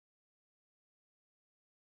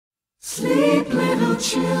Sleep, little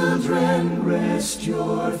children, rest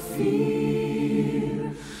your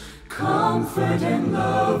fear. Comfort and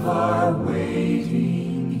love are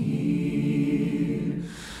waiting here.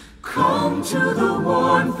 Come to the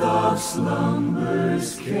warmth of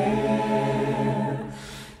slumber's care.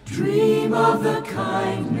 Dream of the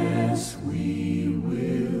kindness we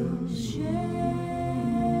will share.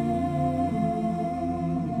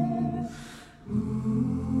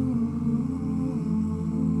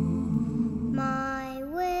 My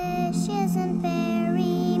wish isn't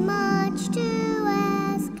very much to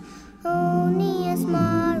ask, only a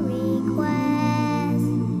small request,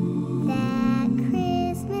 that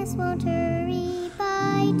Christmas won't hurry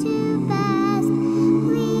by too fast.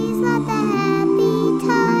 Please let the happy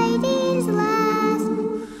tidings last.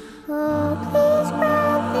 Oh, please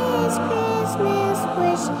grant this Christmas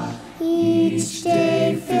wish, each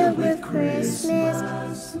day filled with Christmas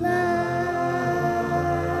love.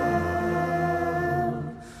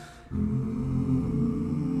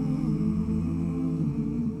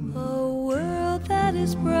 That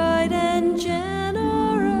is bright and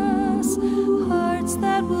generous, hearts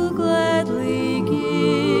that will gladly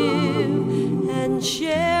give and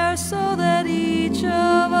share, so that each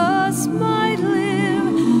of us might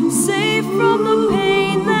live safe from the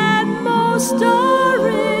pain that most are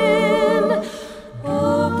in.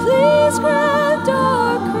 Oh, please grant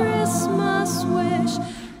our Christmas wish,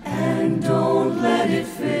 and don't let it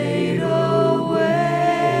fade away.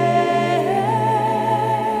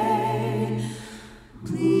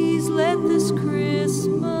 Let this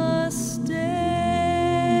Christmas stay.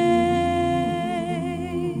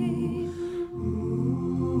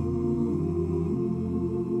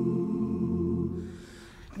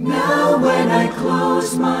 Now when I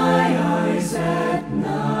close my eyes at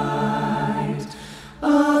night,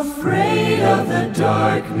 afraid of the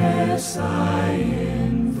darkness I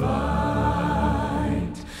invite,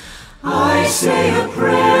 I say a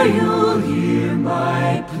prayer, you'll hear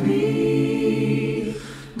my plea.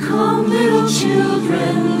 Come, little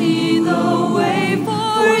children, lead the way,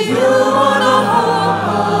 for you want a hope,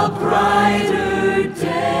 a brighter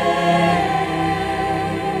day.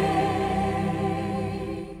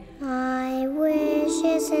 My wish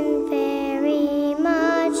isn't very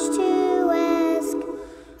much to ask,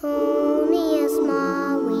 only a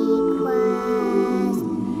small request,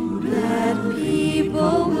 that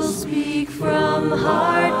people will speak from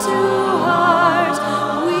heart to heart.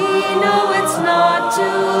 We know it's not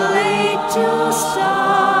too late to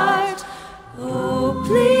start. Oh,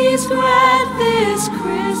 please grant this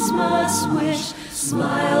Christmas wish,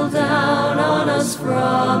 smile down on us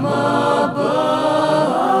from above.